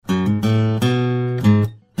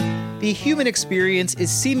The human experience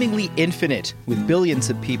is seemingly infinite, with billions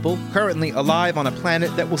of people currently alive on a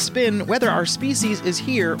planet that will spin whether our species is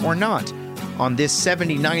here or not. On this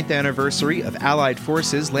 79th anniversary of Allied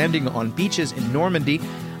forces landing on beaches in Normandy,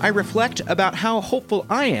 I reflect about how hopeful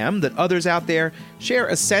I am that others out there share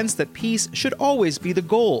a sense that peace should always be the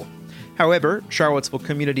goal. However, Charlottesville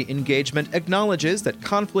community engagement acknowledges that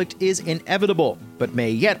conflict is inevitable, but may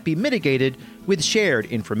yet be mitigated with shared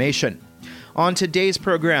information. On today's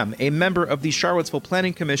program, a member of the Charlottesville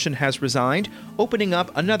Planning Commission has resigned, opening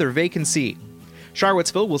up another vacancy.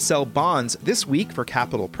 Charlottesville will sell bonds this week for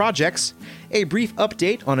capital projects, a brief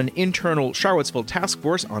update on an internal Charlottesville task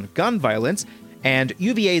force on gun violence, and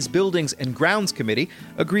UVA's Buildings and Grounds Committee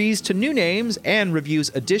agrees to new names and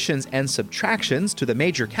reviews additions and subtractions to the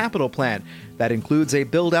major capital plan. That includes a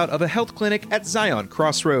build-out of a health clinic at Zion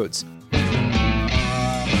Crossroads.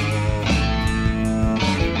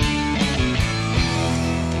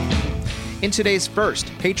 In today's first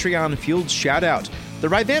Patreon-fueled shout-out, the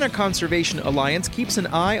Rivanna Conservation Alliance keeps an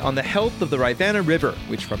eye on the health of the Rivanna River,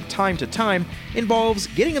 which from time to time involves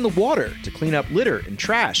getting in the water to clean up litter and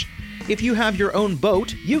trash. If you have your own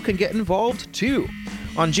boat, you can get involved too.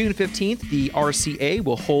 On June 15th, the RCA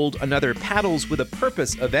will hold another Paddles with a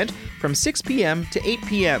Purpose event from 6 p.m. to 8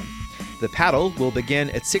 p.m. The paddle will begin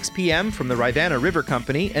at 6 p.m. from the Rivanna River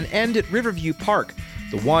Company and end at Riverview Park.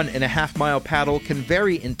 The 1.5-mile paddle can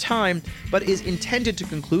vary in time, but is intended to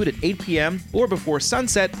conclude at 8 p.m. or before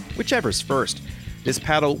sunset, whichever's first. This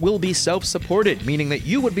paddle will be self-supported, meaning that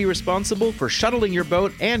you would be responsible for shuttling your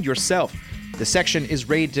boat and yourself. The section is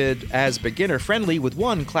rated as beginner-friendly with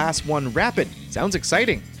one Class 1 Rapid. Sounds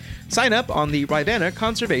exciting. Sign up on the Rivanna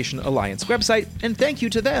Conservation Alliance website, and thank you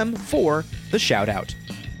to them for the shout-out.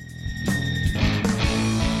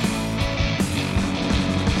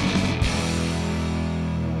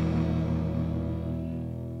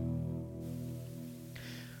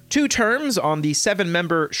 Two terms on the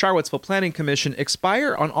 7-member Charlottesville Planning Commission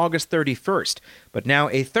expire on August 31st, but now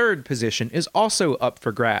a third position is also up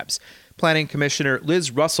for grabs. Planning Commissioner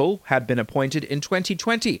Liz Russell had been appointed in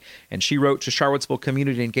 2020, and she wrote to Charlottesville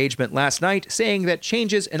Community Engagement last night saying that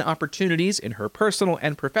changes and opportunities in her personal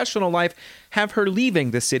and professional life have her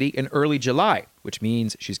leaving the city in early July, which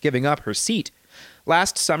means she's giving up her seat.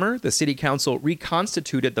 Last summer, the City Council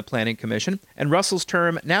reconstituted the Planning Commission, and Russell's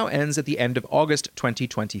term now ends at the end of August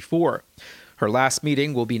 2024. Her last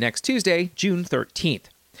meeting will be next Tuesday, June 13th.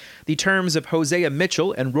 The terms of Hosea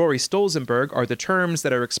Mitchell and Rory Stolzenberg are the terms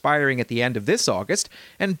that are expiring at the end of this August,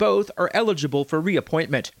 and both are eligible for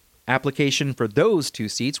reappointment. Application for those two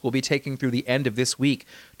seats will be taken through the end of this week.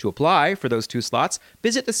 To apply for those two slots,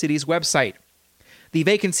 visit the city's website. The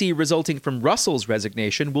vacancy resulting from Russell's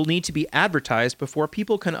resignation will need to be advertised before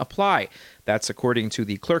people can apply. That's according to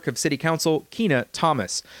the Clerk of City Council, Keena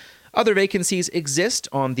Thomas. Other vacancies exist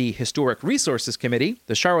on the Historic Resources Committee,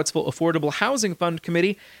 the Charlottesville Affordable Housing Fund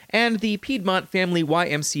Committee, and the Piedmont Family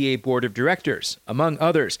YMCA Board of Directors, among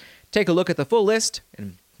others. Take a look at the full list,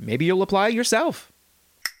 and maybe you'll apply yourself.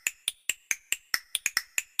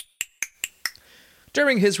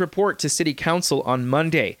 During his report to City Council on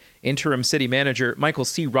Monday, Interim City Manager Michael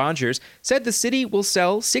C. Rogers said the city will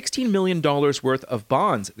sell $16 million worth of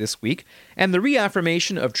bonds this week, and the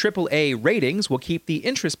reaffirmation of AAA ratings will keep the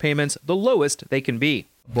interest payments the lowest they can be.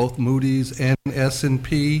 Both Moody's and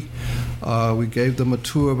S&P, we gave them a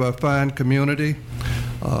tour of our fine community,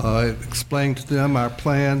 explained to them our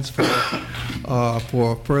plans for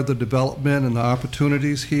further development and the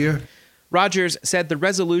opportunities here. Rogers said the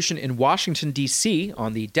resolution in Washington, D.C.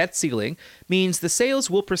 on the debt ceiling means the sales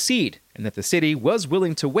will proceed and that the city was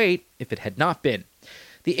willing to wait if it had not been.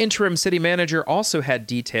 The interim city manager also had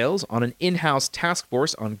details on an in-house task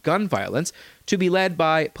force on gun violence to be led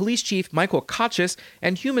by Police Chief Michael Kotchis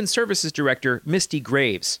and Human Services Director Misty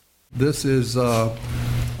Graves. This is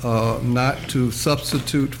not to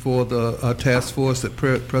substitute for the task force that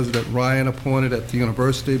President Ryan appointed at the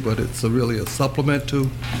university, but it's really a supplement to.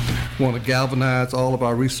 We want to galvanize all of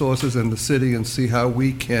our resources in the city and see how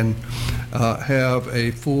we can have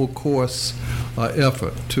a full course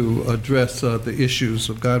effort to address the issues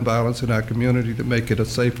of gun violence in our community, to make it a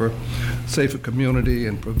safer community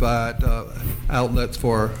and provide outlets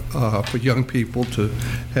for young people to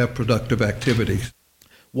have productive activities.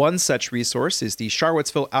 One such resource is the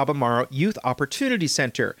Charlottesville-Albemarle Youth Opportunity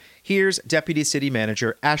Center. Here's Deputy City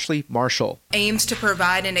Manager Ashley Marshall. Aims to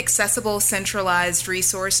provide an accessible, centralized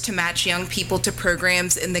resource to match young people to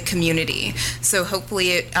programs in the community. So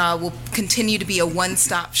hopefully it will continue to be a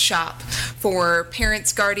one-stop shop for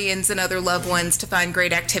parents, guardians, and other loved ones to find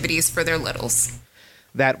great activities for their littles.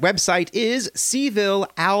 That website is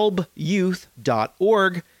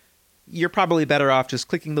sevillealbyouth.org. you're probably better off just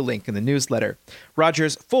clicking the link in the newsletter.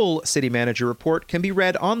 Roger's full city manager report can be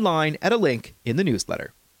read online at a link in the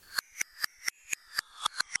newsletter.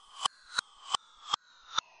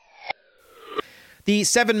 The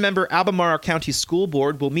 7-member Albemarle County School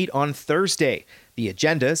Board will meet on Thursday. The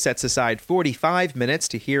agenda sets aside 45 minutes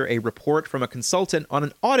to hear a report from a consultant on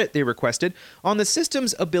an audit they requested on the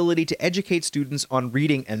system's ability to educate students on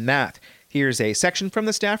reading and math. Here's a section from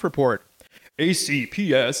the staff report.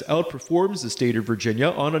 ACPS outperforms the state of Virginia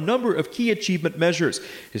on a number of key achievement measures.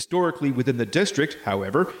 Historically within the district,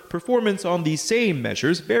 however, performance on these same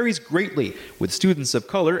measures varies greatly, with students of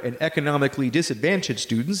color and economically disadvantaged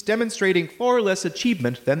students demonstrating far less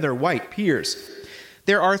achievement than their white peers.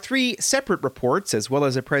 There are 3 separate reports as well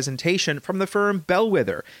as a presentation from the firm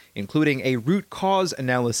Bellwether, including a root cause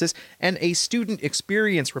analysis and a student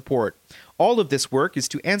experience report. All of this work is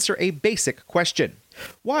to answer a basic question.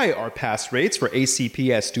 Why are pass rates for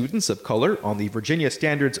ACPS students of color on the Virginia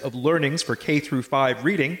Standards of Learnings for K-5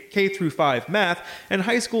 reading, K-5 math, and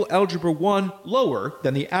high school Algebra 1 lower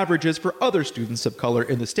than the averages for other students of color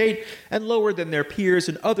in the state and lower than their peers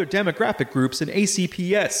in other demographic groups in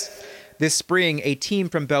ACPS? This spring, a team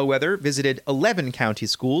from Bellwether visited 11 county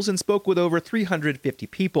schools and spoke with over 350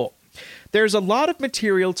 people. There's a lot of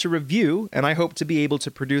material to review, and I hope to be able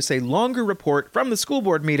to produce a longer report from the school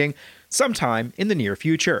board meeting sometime in the near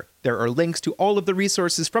future. There are links to all of the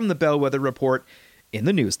resources from the Bellwether report in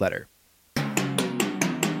the newsletter.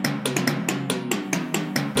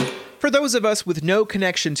 For those of us with no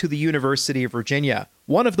connection to the University of Virginia,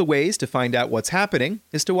 one of the ways to find out what's happening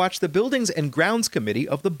is to watch the Buildings and Grounds Committee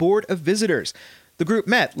of the Board of Visitors. The group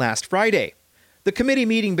met last Friday. The committee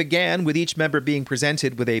meeting began with each member being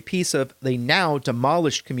presented with a piece of the now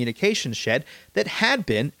demolished communications shed that had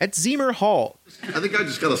been at Zemer Hall. I think I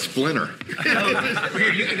just got a splinter. You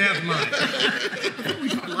can have mine.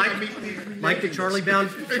 Like the Charlie Brown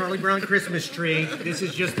Christmas tree, this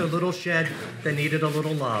is just a little shed that needed a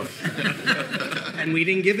little love. And we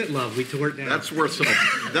didn't give it love, we tore it down. That's worth some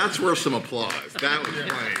applause. That was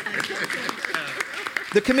funny.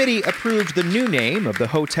 The committee approved the new name of the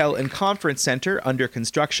Hotel and Conference Center under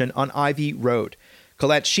construction on Ivy Road.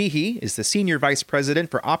 Colette Sheehy is the Senior Vice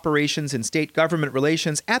President for Operations and State Government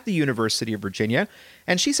Relations at the University of Virginia,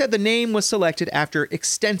 and she said the name was selected after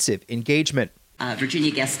extensive engagement.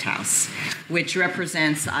 Virginia Guest House, which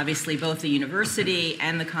represents obviously both the university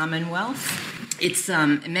and the Commonwealth. It's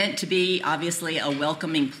meant to be obviously a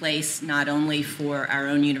welcoming place not only for our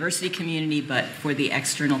own university community but for the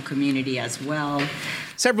external community as well.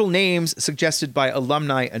 Several names suggested by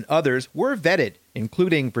alumni and others were vetted,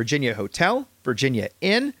 including Virginia Hotel, Virginia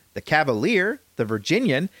Inn, the Cavalier, the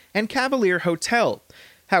Virginian, and Cavalier Hotel.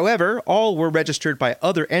 However, all were registered by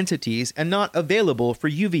other entities and not available for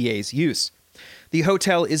UVA's use. The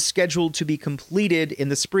hotel is scheduled to be completed in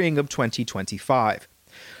the spring of 2025.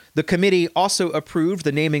 The committee also approved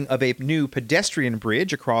the naming of a new pedestrian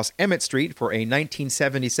bridge across Emmett Street for a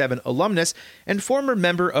 1977 alumnus and former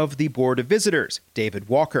member of the Board of Visitors, David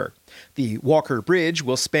Walker. The Walker Bridge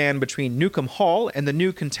will span between Newcomb Hall and the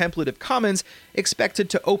new Contemplative Commons, expected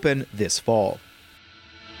to open this fall.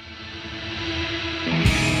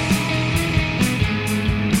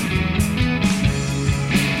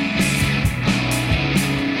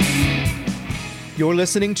 You're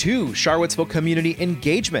listening to Charlottesville Community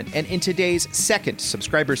Engagement, and in today's second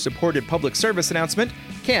subscriber-supported public service announcement,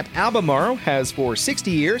 Camp Albemarle has for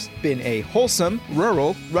 60 years been a wholesome,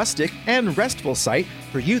 rural, rustic, and restful site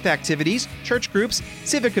for youth activities, church groups,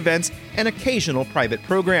 civic events, and occasional private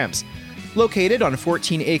programs. Located on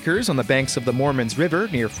 14 acres on the banks of the Mormons River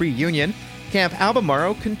near Free Union, Camp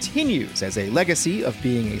Albemarle continues as a legacy of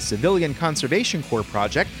being a civilian conservation corps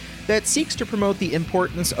project that seeks to promote the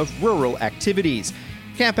importance of rural activities.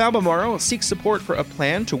 Camp Albemarle seeks support for a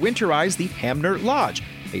plan to winterize the Hamner Lodge,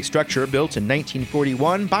 a structure built in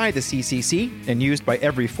 1941 by the CCC and used by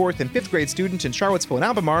every 4th and 5th grade student in Charlottesville and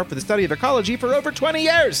Albemarle for the study of ecology for over 20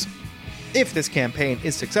 years. If this campaign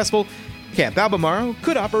is successful, Camp Albemarle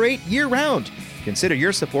could operate year-round. Consider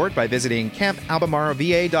your support by visiting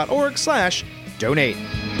campalbemarleva.org/donate.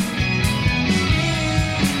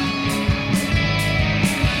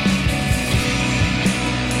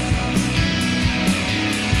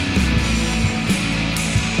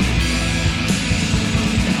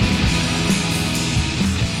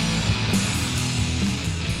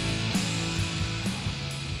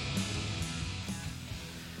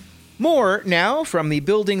 More now from the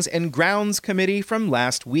Buildings and Grounds Committee from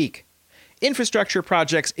last week. Infrastructure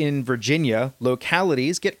projects in Virginia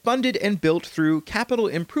localities get funded and built through capital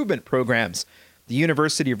improvement programs. The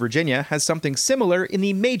University of Virginia has something similar in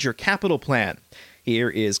the Major Capital Plan. Here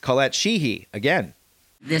is Colette Sheehy again.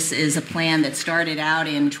 This is a plan that started out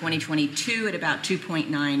in 2022 at about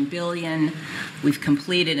 $2.9 billion. We've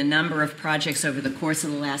completed a number of projects over the course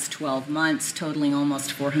of the last 12 months, totaling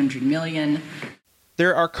almost $400 million.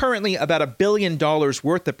 There are currently about $1 billion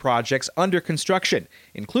worth of projects under construction,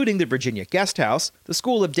 including the Virginia Guest House, the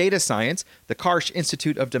School of Data Science, the Karsh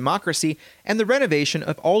Institute of Democracy, and the renovation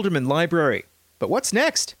of Alderman Library. But what's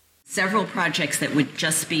next? Several projects that would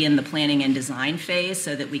just be in the planning and design phase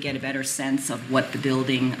so that we get a better sense of what the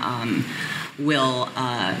building will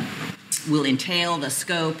entail, the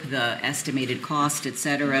scope, the estimated cost,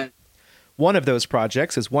 etc. One of those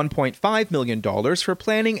projects is $1.5 million for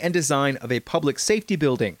planning and design of a public safety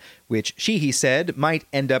building, which Sheehy said might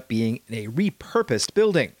end up being a repurposed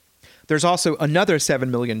building. There's also another $7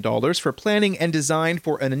 million for planning and design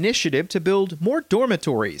for an initiative to build more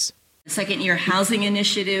dormitories. The second-year housing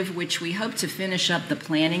initiative, which we hope to finish up the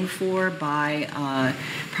planning for by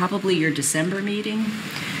probably your December meeting,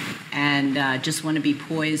 and just want to be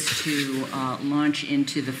poised to launch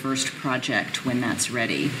into the first project when that's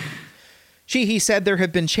ready. Sheehy said there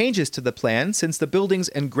have been changes to the plan since the Buildings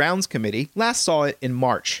and Grounds Committee last saw it in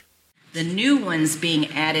March. The new ones being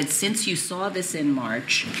added since you saw this in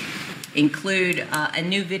March include a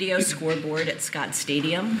new video scoreboard at Scott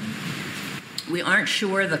Stadium. We aren't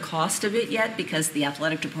sure the cost of it yet because the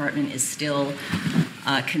athletic department is still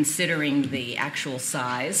considering the actual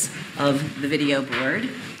size of the video board.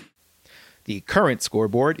 The current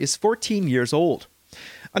scoreboard is 14 years old.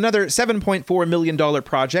 Another $7.4 million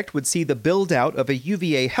project would see the build-out of a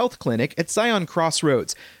UVA Health clinic at Zion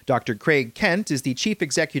Crossroads. Dr. Craig Kent is the Chief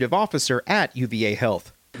Executive Officer at UVA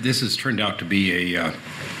Health. This has turned out to be a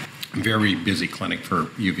very busy clinic for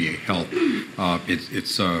UVA Health.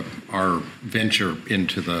 It's our venture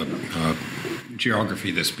into the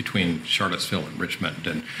geography that's between Charlottesville and Richmond,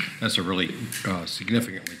 and that's a really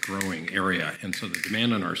significantly growing area. And so the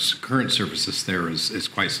demand on our current services there is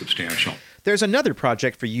quite substantial. There's another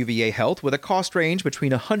project for UVA Health with a cost range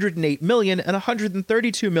between $108 million and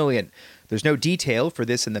 $132 million. There's no detail for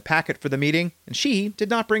this in the packet for the meeting, and she did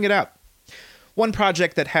not bring it up. One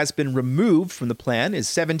project that has been removed from the plan is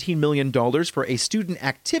 $17 million for a student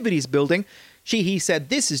activities building. Sheehy said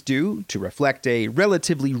this is due to reflect a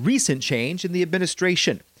relatively recent change in the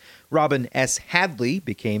administration. Robin S. Hadley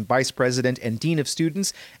became Vice President and Dean of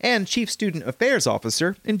Students and Chief Student Affairs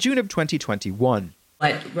Officer in June of 2021.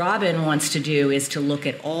 What Robin wants to do is to look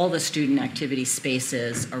at all the student activity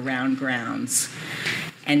spaces around grounds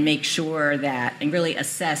and make sure that, and really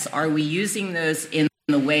assess, are we using those in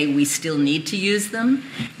the way we still need to use them?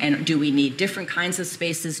 And do we need different kinds of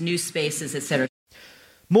spaces, new spaces, etc.?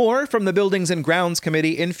 More from the Buildings and Grounds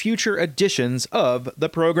Committee in future editions of the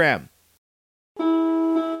program.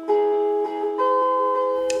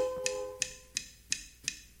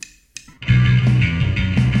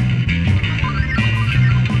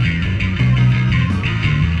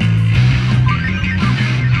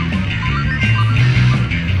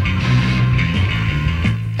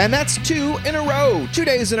 And that's 2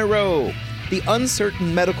 days in a row. The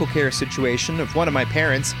uncertain medical care situation of one of my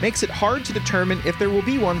parents makes it hard to determine if there will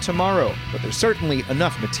be one tomorrow, but there's certainly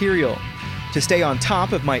enough material. To stay on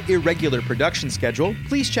top of my irregular production schedule,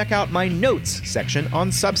 please check out my notes section on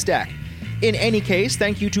Substack. In any case,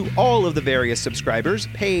 thank you to all of the various subscribers,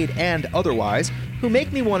 paid and otherwise, who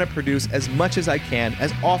make me want to produce as much as I can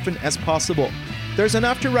as often as possible. There's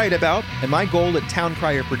enough to write about, and my goal at Town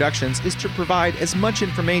Crier Productions is to provide as much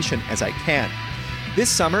information as I can. This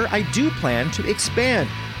summer, I do plan to expand.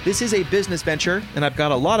 This is a business venture, and I've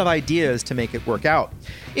got a lot of ideas to make it work out.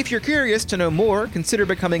 If you're curious to know more, consider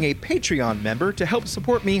becoming a Patreon member to help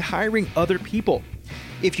support me hiring other people.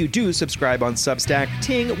 If you do subscribe on Substack,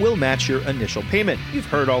 Ting will match your initial payment. You've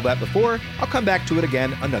heard all that before. I'll come back to it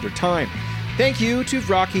again another time. Thank you to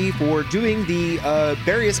Vrocky for doing the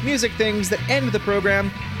various music things that end the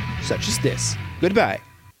program, such as this. Goodbye.